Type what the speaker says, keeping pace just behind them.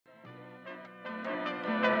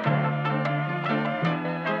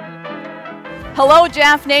Hello,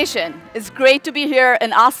 Jamf Nation. It's great to be here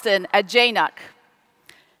in Austin at JNUC.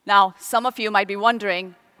 Now, some of you might be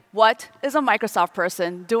wondering, what is a Microsoft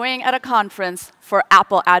person doing at a conference for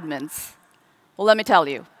Apple admins? Well, let me tell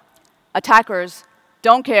you. Attackers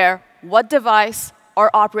don't care what device or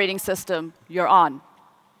operating system you're on.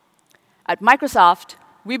 At Microsoft,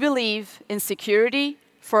 we believe in security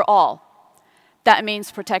for all. That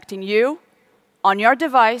means protecting you on your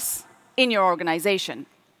device in your organization.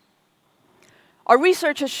 Our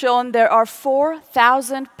research has shown there are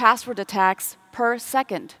 4,000 password attacks per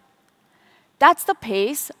second. That's the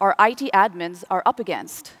pace our IT admins are up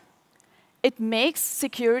against. It makes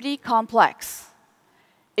security complex.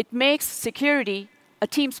 It makes security a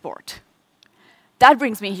team sport. That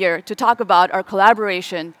brings me here to talk about our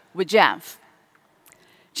collaboration with Jamf.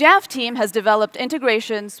 Jamf team has developed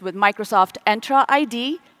integrations with Microsoft Entra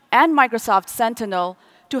ID and Microsoft Sentinel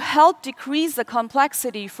to help decrease the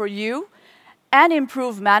complexity for you and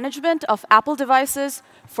improve management of Apple devices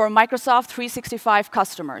for Microsoft 365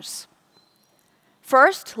 customers.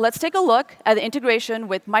 First, let's take a look at the integration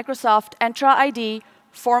with Microsoft Entra ID,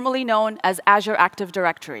 formerly known as Azure Active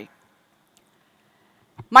Directory.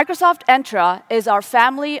 Microsoft Entra is our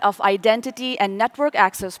family of identity and network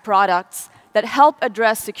access products that help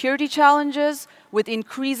address security challenges with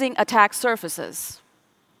increasing attack surfaces.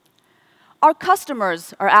 Our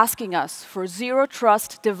customers are asking us for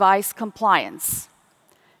zero-trust device compliance.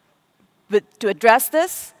 To address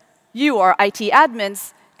this, you, our IT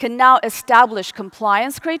admins, can now establish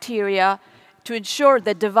compliance criteria to ensure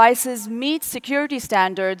that devices meet security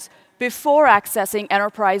standards before accessing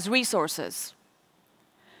enterprise resources.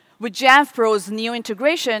 With Jamf Pro's new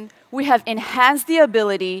integration, we have enhanced the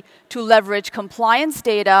ability to leverage compliance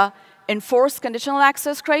data, enforce conditional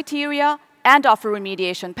access criteria, and offer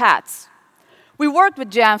remediation paths. We worked with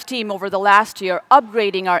Jamf team over the last year,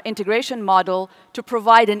 upgrading our integration model to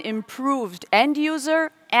provide an improved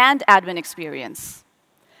end-user and admin experience.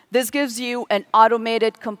 This gives you an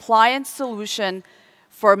automated compliance solution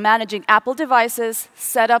for managing Apple devices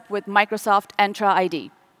set up with Microsoft Entra ID.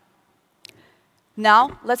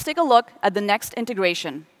 Now, let's take a look at the next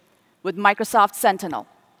integration with Microsoft Sentinel.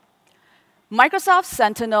 Microsoft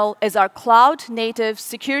Sentinel is our cloud-native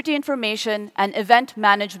security information and event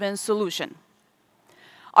management solution.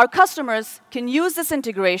 Our customers can use this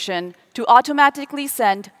integration to automatically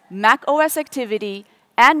send macOS activity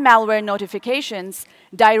and malware notifications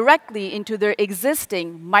directly into their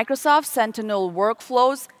existing Microsoft Sentinel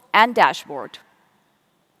workflows and dashboard.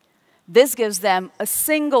 This gives them a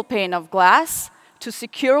single pane of glass to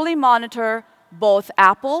securely monitor both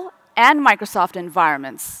Apple and Microsoft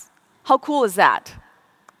environments. How cool is that?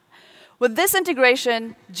 With this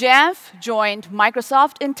integration, Jamf joined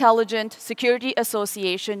Microsoft Intelligent Security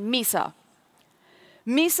Association, MISA.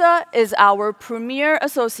 MISA is our premier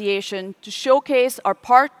association to showcase our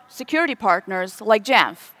security partners like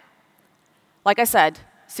Jamf. Like I said,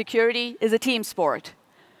 security is a team sport.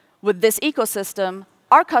 With this ecosystem,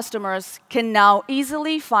 our customers can now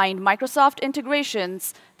easily find Microsoft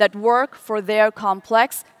integrations that work for their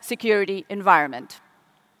complex security environment.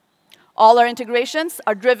 All our integrations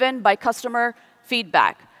are driven by customer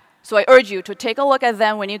feedback, so I urge you to take a look at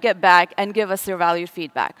them when you get back and give us your valued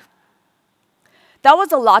feedback. That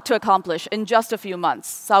was a lot to accomplish in just a few months,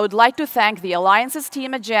 so I would like to thank the Alliances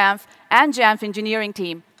team at Jamf and Jamf engineering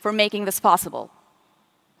team for making this possible.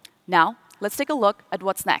 Now, let's take a look at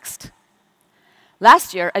what's next.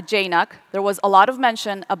 Last year at JNUC, there was a lot of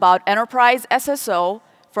mention about Enterprise SSO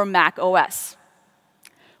for Mac OS.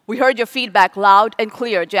 We heard your feedback loud and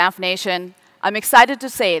clear, Jamf Nation. I'm excited to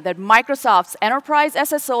say that Microsoft's Enterprise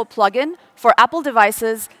SSO plugin for Apple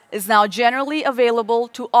devices is now generally available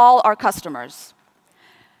to all our customers.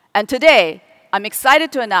 And today, I'm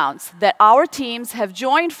excited to announce that our teams have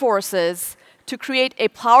joined forces to create a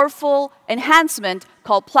powerful enhancement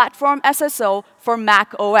called Platform SSO for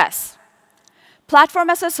Mac OS. Platform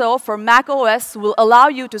SSO for Mac OS will allow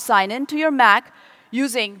you to sign into your Mac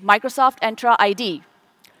using Microsoft Entra ID.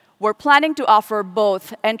 We're planning to offer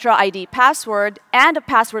both Entra ID password and a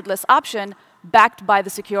passwordless option backed by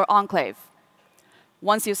the Secure Enclave.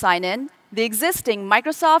 Once you sign in, the existing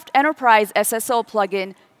Microsoft Enterprise SSO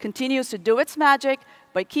plugin continues to do its magic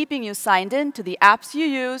by keeping you signed in to the apps you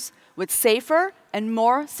use with safer and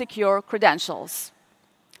more secure credentials.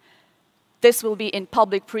 This will be in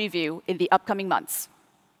public preview in the upcoming months.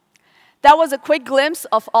 That was a quick glimpse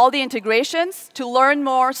of all the integrations. To learn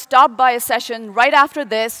more, stop by a session right after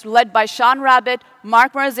this, led by Sean Rabbit,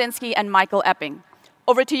 Mark Marazinski, and Michael Epping.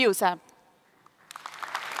 Over to you, Sam.